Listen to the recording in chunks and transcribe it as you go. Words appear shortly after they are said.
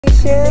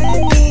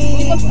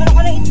Shani!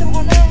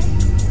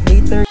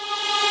 Later.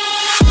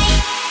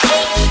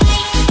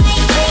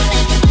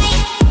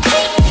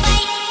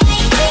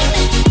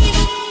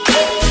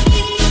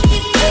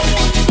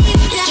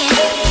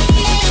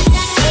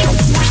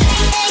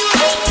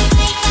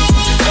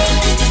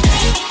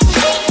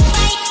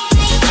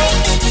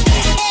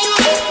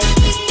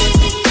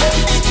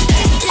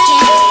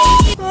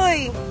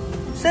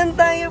 Saan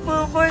tayo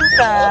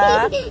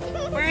pupunta?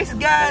 First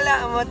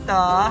gala mo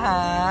to,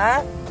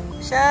 ha?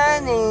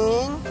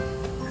 Shining?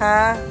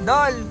 Ha?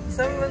 Doll?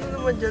 Isang ano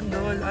naman dyan,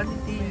 Doll?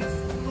 Alitis.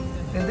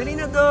 Dali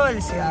na, Doll.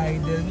 Si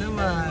Idol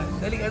naman.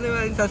 Dali, ano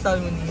naman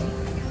sasabi mo niya?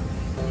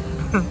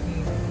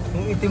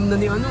 Yung itim na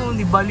ni ano,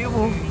 ni Baliw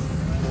mo.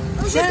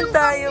 Saan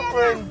tayo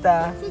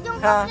punta? Si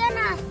Jungkook yan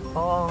ah.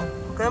 Oo.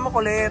 Huwag ka na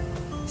makulit.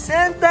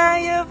 Saan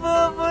tayo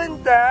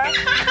pupunta?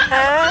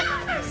 Ha?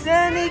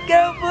 Saan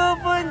ikaw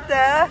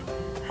pupunta?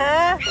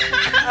 Ha?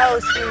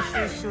 Oh,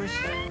 shush.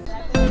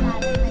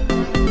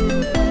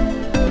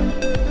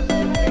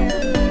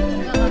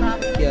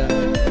 Yeah.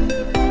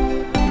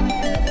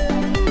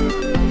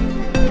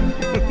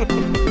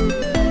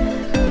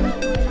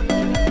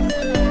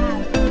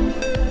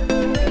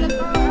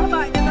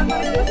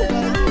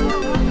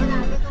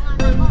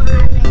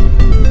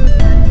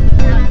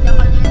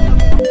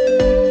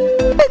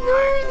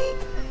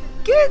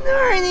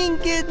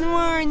 Good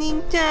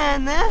morning,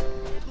 Tana.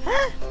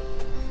 Ha?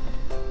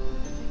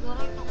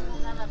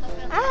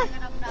 Ah!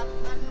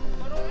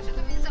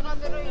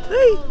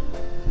 Hey!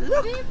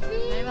 Look!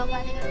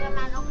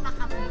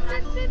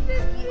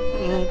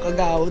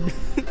 Kagawad.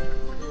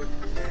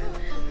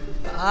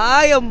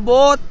 Ay, ang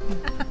bot!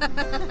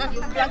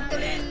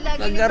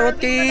 Kagarot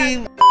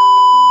king!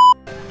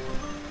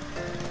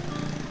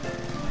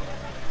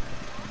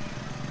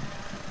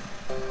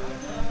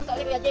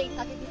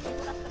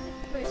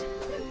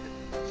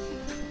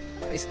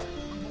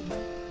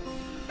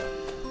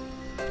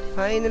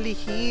 Finally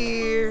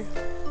here!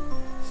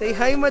 Say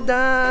hi,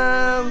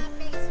 madam!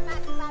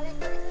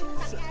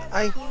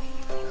 Ay!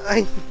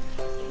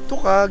 Ito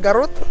ka,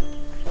 garot!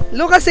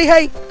 Lucas, say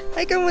hi!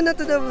 Hi ka muna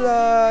to the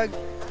vlog!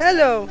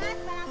 Hello!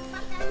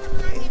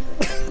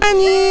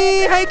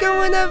 Honey! Hi ka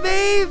muna,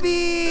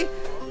 baby!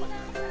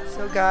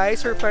 So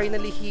guys, we're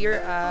finally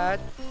here at...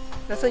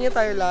 Nasaan niya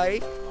tayo,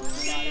 like?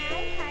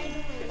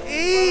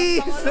 Hey!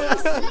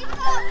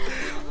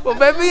 Oh,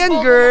 baby yan,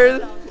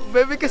 girl!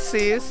 Baby ka,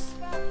 sis!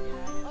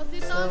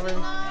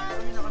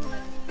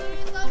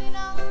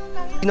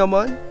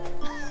 Naman?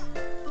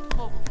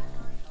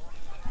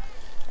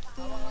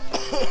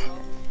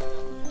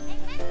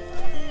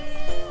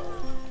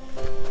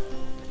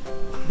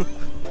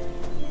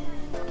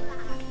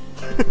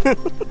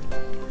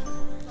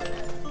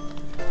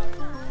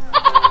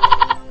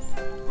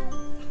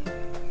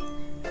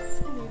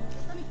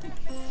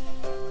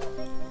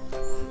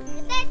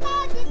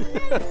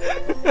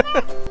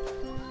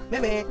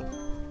 Meme!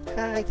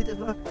 Hi to the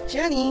vlog!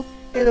 Jenny!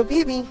 Hello,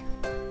 baby!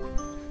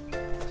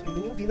 So,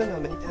 yun yung villa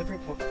namin,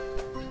 everyone.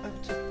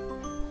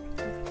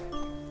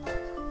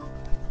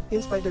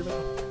 Yung spider ba?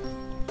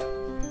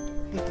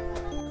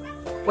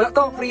 Wala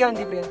to, free yan,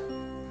 di free yan.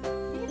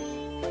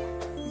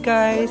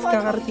 Guys,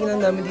 kakarating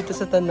lang namin dito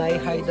sa Tanay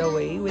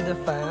Hideaway with the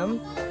fam.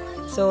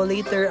 So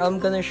later,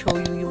 I'm gonna show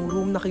you yung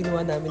room na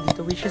kinuha namin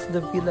dito, which is the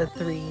Villa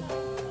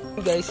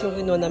 3. Guys, yung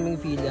kinuha naming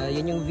villa,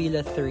 yan yung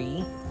Villa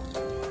 3.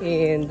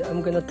 And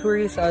I'm gonna tour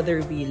his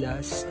other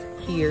villas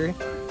here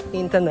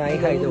in Tanay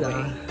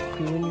Hideaway.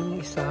 Yun yung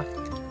isa.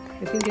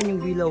 I think yan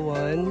yung Villa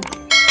 1.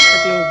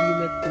 Ito yung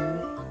Villa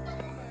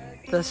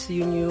 2. Tapos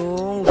yun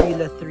yung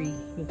Villa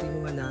 3, yung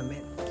kinuha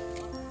namin.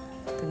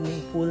 Ito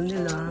yung pool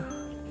nila.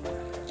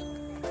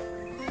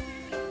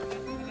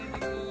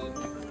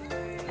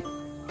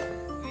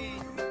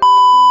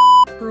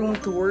 Room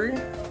tour.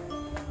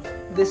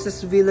 This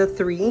is Villa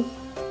 3.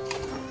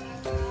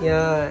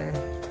 Yan.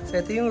 So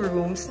ito yung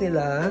rooms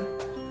nila.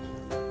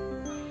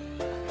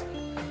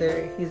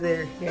 Here is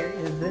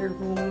their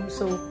room.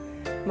 So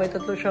may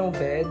tatlo siyang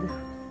bed.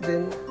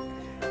 Then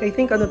I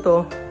think ano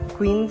to,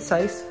 queen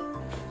size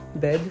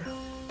bed.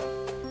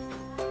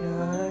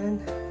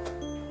 Yan.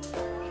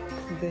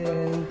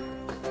 Then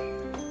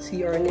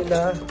CR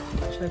nila.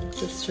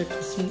 Just check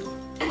to see.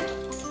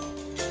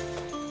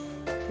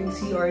 Yung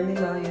CR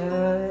nila.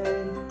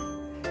 Yan.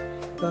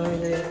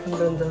 Kaya ang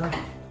ganda.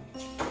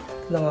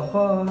 Lang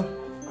ako.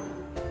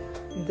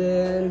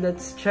 Then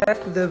let's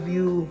check the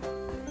view.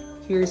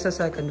 Here's the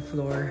second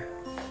floor.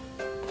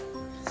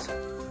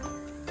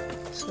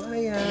 So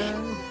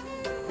ayan.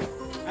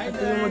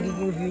 Ito yung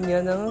magiging view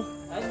niya ng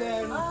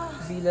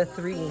Villa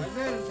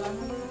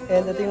 3.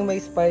 And ito yung may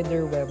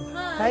spider web.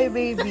 Hi,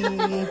 baby!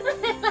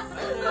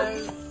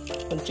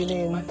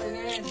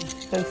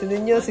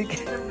 Pansinin nyo si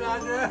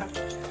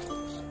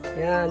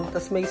yan.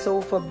 Tapos may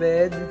sofa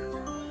bed.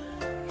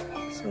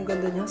 So, ang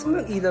ganda niya. So,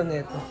 ang ilaw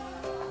na ito.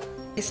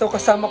 So,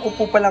 kasama ko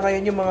po pala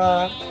ngayon yung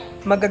mga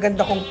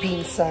magaganda kong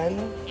pinsan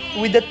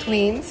with the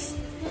twins.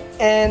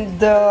 And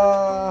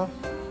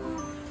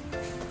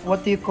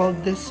what do you call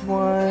this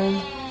one?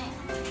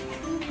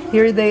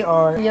 Here they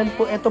are. Yan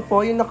po, ito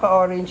po yung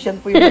naka-orange. Yan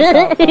po yung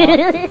sapak.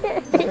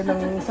 Ito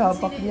ng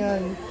sapak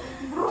niyan.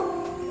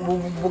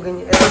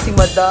 Bubugbugan niya. Ito si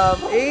Madam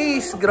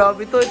Ace.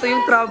 Grabe to. Ito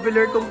yung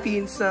traveler kong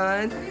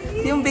pinsan.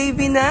 Yung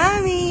baby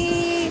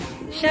nami.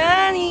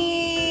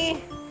 Shani.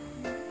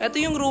 Ito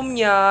yung room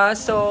niya.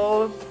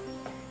 So,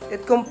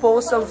 it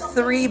composed of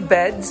 3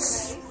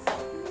 beds.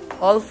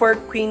 All 4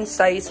 queen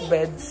size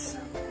beds.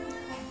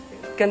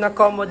 Can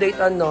accommodate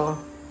 10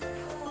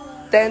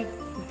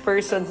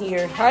 person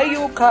here. Hi,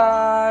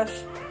 Yukash!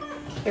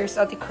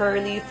 Here's Ate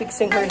Curly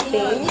fixing her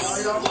things.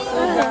 So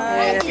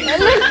guys,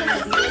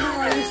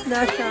 ayos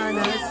na siya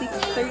na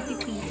 6:30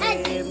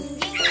 p.m.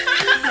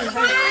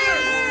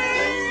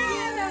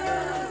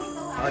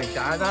 Ay,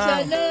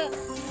 Shana!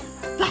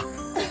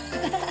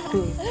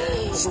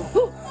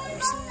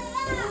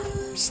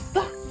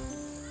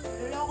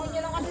 Luloko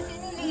niyo lang kasi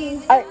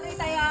sinuli. Hindi Ay. ko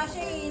taya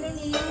siya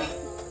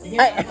eh.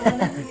 Ay!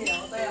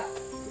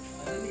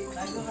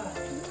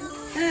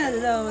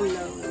 Hello.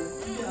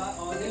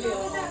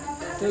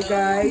 So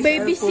guys,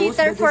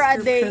 Babysitter for a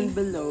day. I'll post the description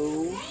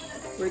below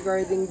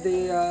regarding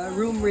the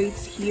room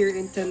rates here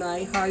in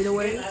Tanay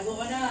Hideaway.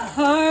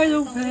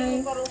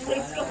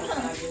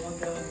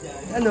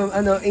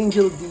 Ano,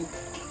 Angel D.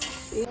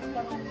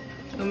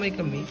 May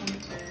kami.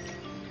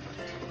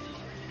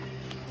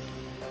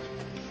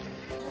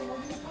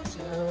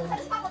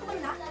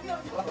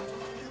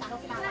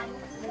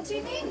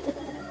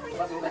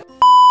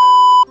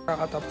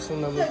 Kakatapos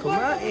na namin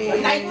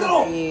kumain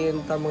and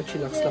tamang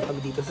chillax lang kami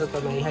dito sa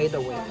Tanay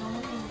Hideaway.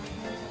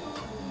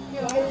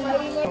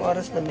 Ang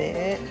oras na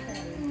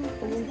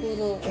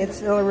it's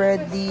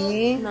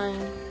already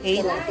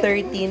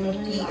 8:13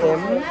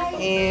 p.m.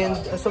 and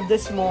as of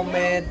this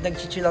moment,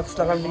 nag-chillax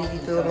lang kami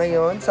dito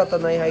ngayon sa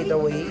Tanay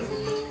Hideaway.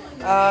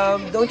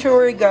 Don't you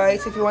worry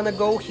guys, if you wanna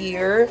go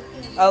here,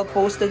 I'll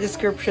post the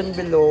description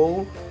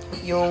below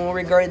yung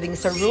regarding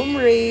sa room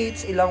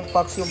rates, ilang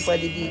packs yung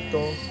pwede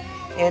dito.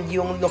 And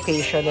yung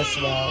location as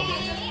well.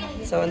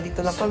 So, andito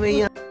na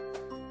kami.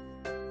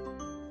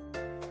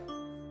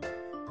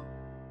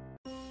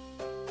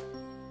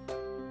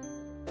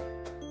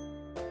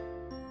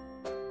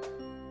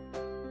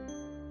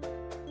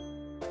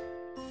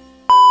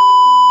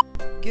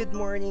 Good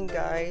morning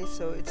guys.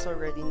 So, it's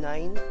already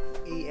 9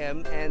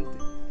 a.m. and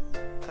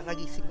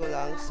kakagising ko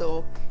lang.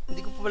 So,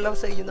 hindi ko pa lang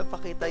sa inyo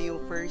napakita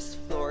yung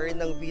first floor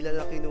ng villa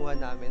na kinuha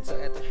namin. So,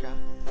 eto siya.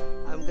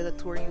 I'm gonna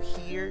tour you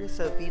here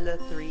sa Villa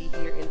 3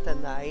 here in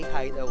Tanay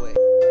Hideaway.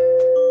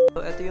 So,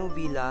 ito yung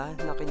villa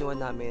na kinuha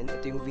namin.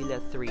 Ito yung Villa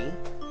 3.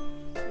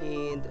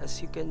 And as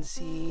you can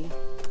see,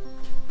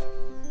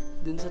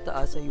 dun sa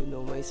taas ay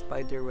may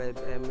spiderweb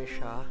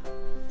siya.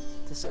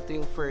 Tapos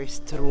ito yung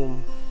first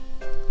room.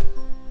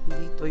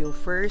 Dito yung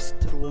first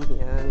room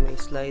yan. May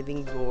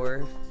sliding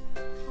door.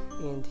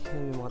 And yan,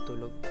 may mga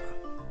tulog.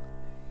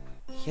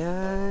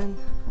 Yan.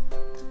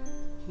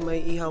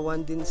 May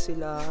ihawan din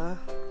sila.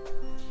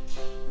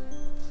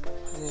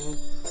 And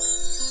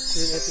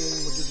then ito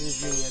yung magiging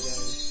view niya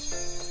guys.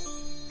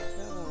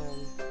 Yan.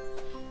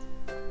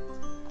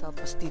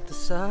 Tapos dito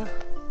sa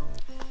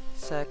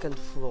second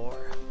floor.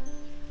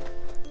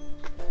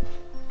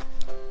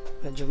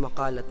 Medyo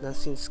makalat na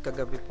since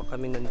kagabi pa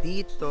kami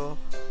nandito.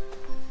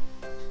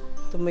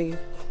 Ito may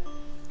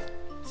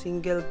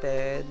single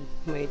bed,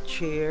 may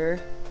chair,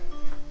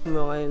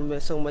 mga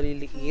mesong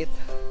maliliit.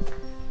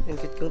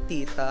 Ang cute kong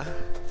tita.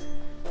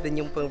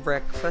 Then yung pang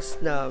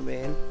breakfast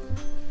namin.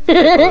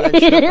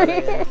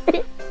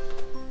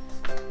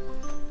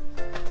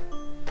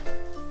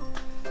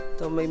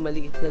 Ito may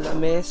maliit na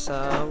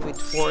lamesa with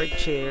 4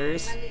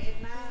 chairs.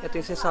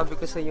 Ito yung sinasabi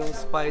ko sa yung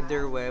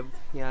spider web.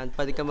 Yan,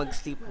 pwede ka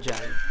mag-sleep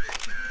dyan.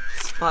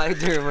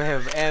 Spider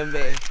web,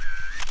 eme.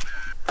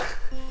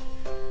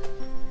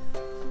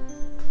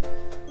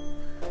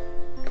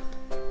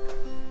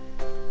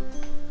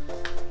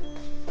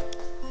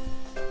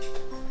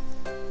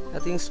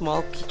 Ito yung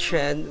small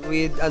kitchen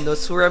with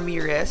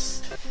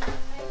Ramirez.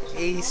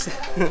 Ace.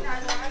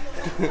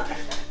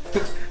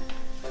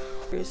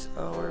 Here's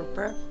our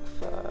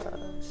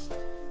breakfast.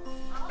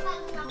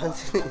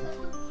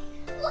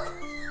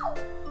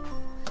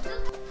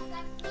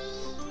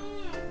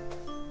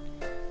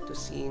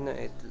 Tocino,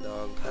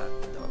 itlog,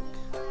 hotdog,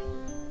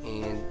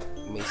 and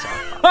may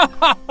sapa.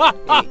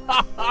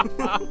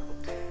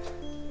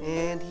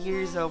 And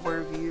here's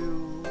our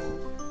view.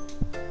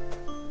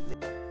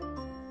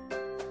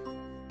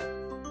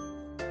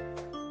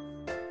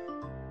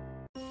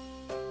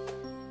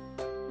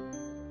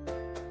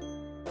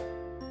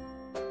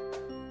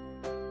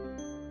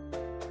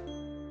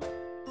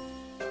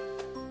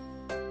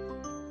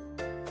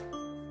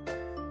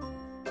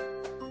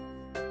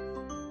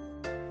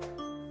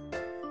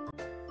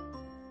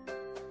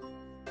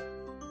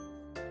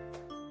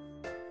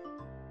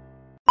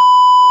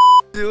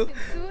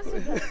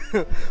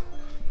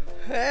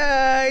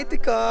 Hey,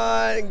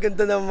 Tikon!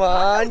 Ganda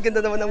naman. Ganda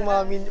naman ng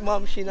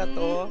momshi na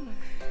to.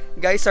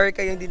 Guys, sorry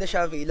kayo hindi na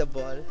siya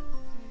available.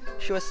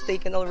 She was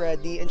taken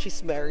already and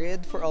she's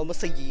married for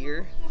almost a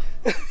year.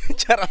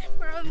 Chara.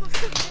 For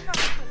almost a year.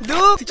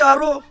 Dude! Si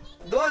Charo!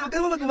 Doon, huwag ka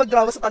naman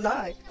mag-drama sa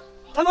tanay.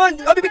 Come on!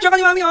 Oh, pipicture ka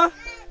ni Mami, oh!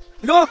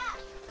 Hello!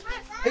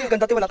 Ay,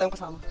 ganda tayo, wala tayong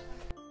kasama.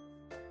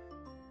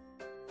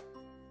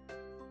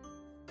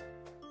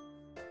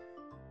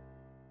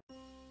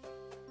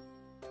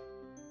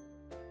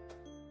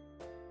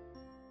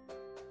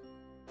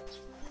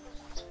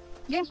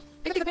 Game.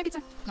 Teka, may pizza.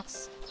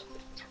 Nox.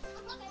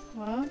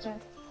 Wow, okay.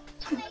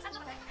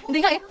 Hindi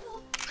nga eh.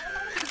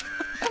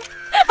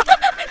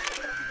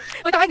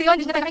 Uy, taka,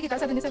 hindi na tayo nakikita.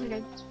 Sabi ni Sabi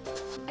guys.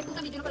 Ay, kung sa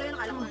video na pala yun,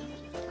 nakala ko.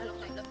 Nakala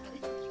ko time-lapse ka din.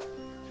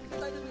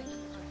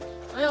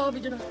 Ay, oo,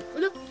 video na.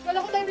 Ulo,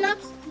 kala ko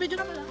time-lapse. Video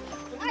na pala.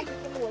 Ay!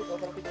 Come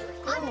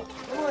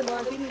on,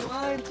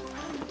 one.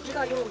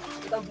 Kita tayo.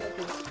 Kita ang vlog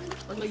ko.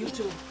 On my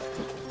YouTube.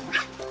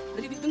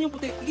 Dali, doon yung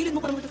puti. Igilid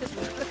mo para mo ito sa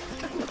sila.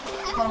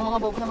 Parang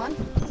mga bobo naman.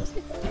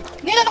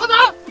 Nila, ako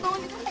ba?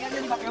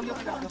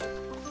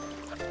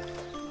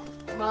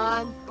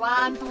 Man,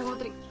 1, 2,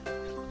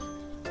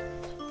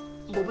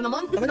 3. Bobo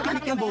naman. Tama na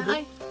panik yan, bobo.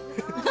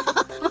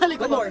 Mahalik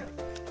ko. One more.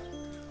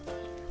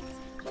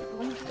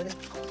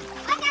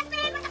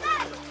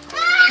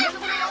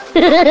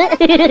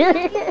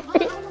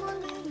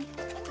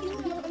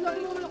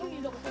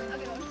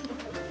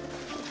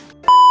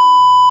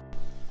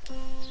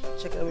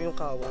 Check namin yung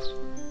kawa.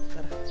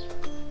 Tara.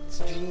 It's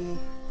G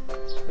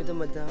with the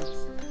madams.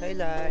 Hi,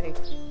 Lai.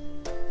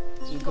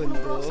 Ang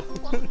ganda.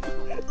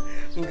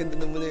 Ang ganda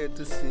naman na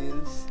ito,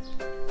 sis.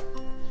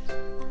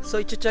 So,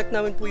 i-check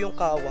namin po yung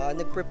kawa.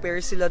 Nag-prepare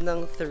sila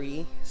ng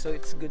 3. So,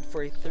 it's good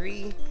for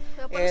 3.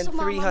 And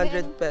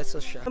 300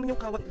 pesos siya. Namin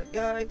yung kawa nila,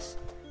 guys.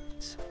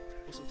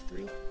 Also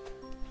 3.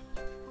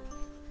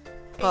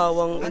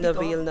 Kawang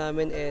in-avail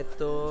namin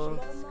ito.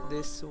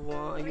 This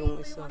one. Yung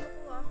isa.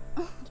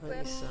 Tsaka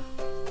isa.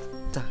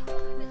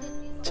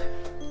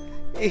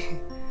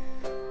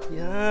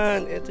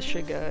 Yan. Ito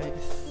siya,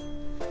 guys.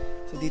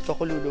 So, dito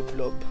ako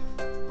lulublob.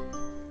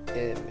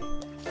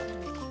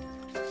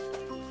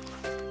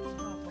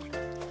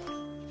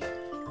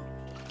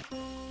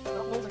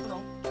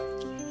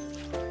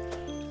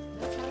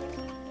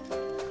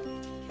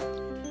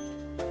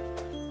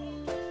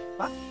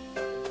 Pa?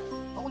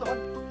 Ako naman.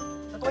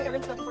 Ito ay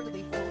arrange natin for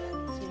today.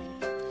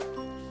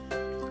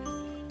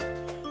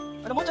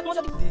 Ano mo? Chat mo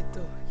sa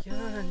dito.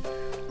 Yan.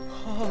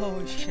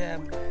 Oh,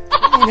 Shem.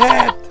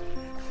 Ingat!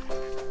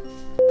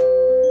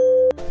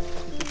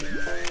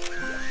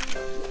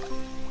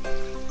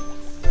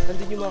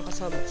 Nandun yung mga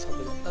kasama sa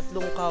kabila.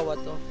 3 kawa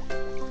to.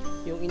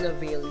 Yung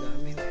in-avail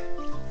namin.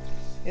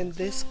 And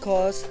this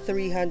cost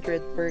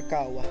 300 per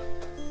kawa.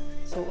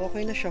 So,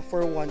 okay na siya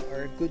for 1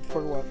 hour. Good for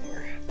 1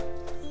 hour.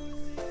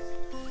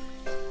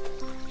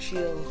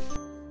 Chill.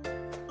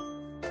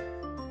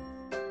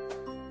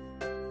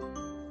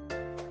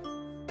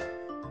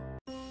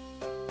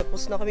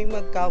 Tapos na kaming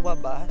magkawa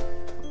bath.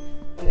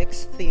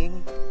 Next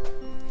thing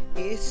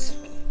is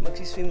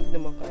magsiswim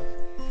naman kami.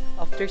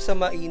 After sa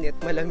mainit,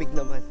 malamig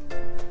naman.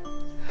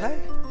 Hi!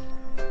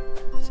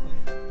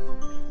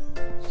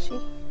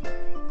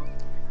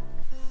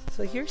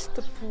 So here's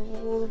the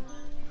pool.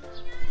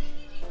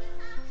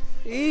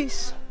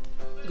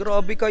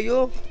 Grabe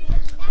kayo.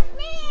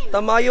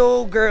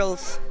 Tamayo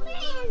girls.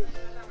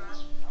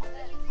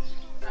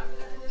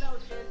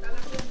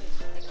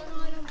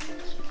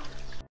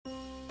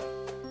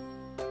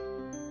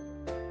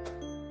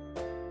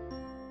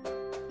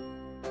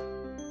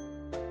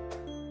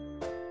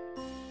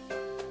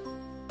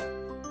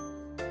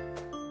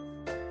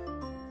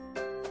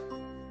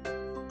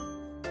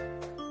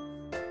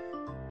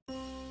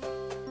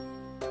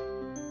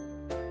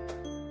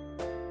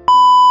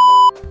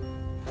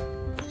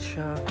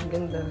 Siya, ang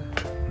ganda.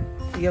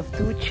 We have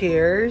 2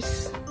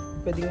 chairs.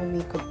 Pwede yung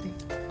umikot eh.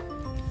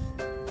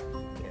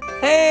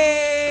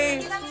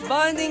 Hey!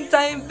 Bonding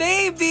time,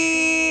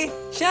 baby!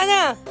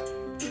 Shana!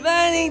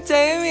 Bonding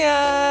time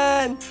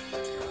yan!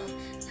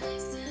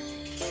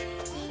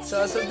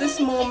 So this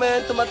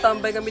moment,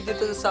 tumatambay kami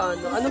dito sa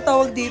ano. Anong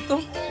tawag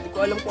dito? Hindi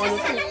ko alam kung ano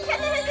ito.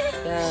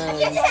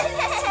 Yan.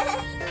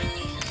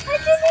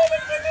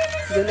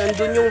 Then,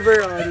 andun yung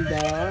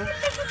veranda.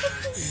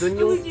 Doon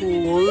yung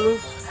pool.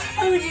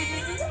 And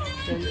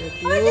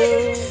ito.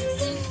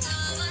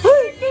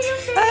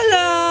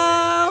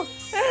 Hello!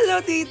 Hello,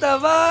 Tita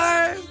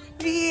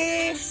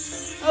Barbie!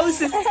 Oh,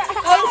 sis!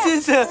 Oh,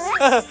 sis!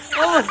 Oh!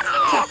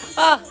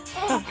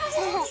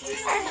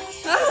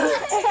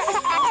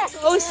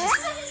 Oh, sis!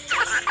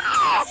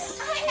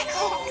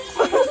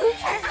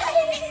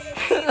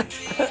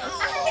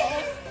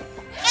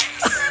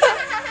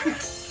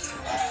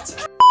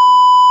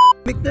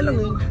 Big na lang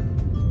eh.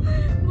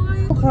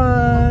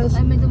 Bukas!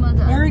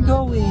 Where are we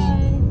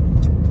going?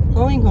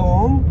 Going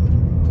home?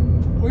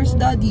 Where's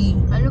Daddy?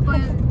 Ano pa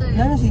yun?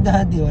 Wala na si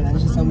Daddy. Wala na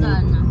siya sa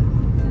mood.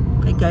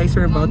 Okay guys,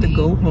 we're about to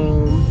go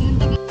home.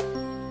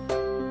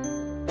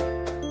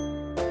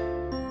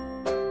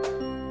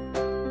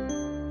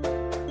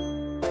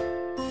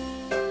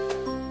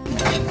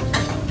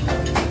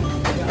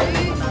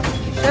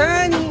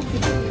 Shani!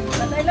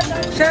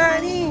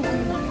 Shani!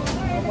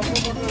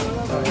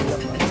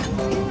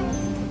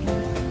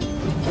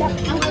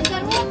 Ang ganda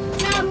mo!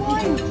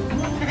 Lamon!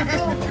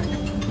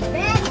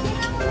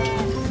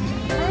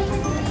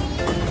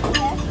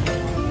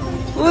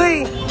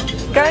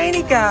 Kain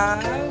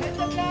ikaw.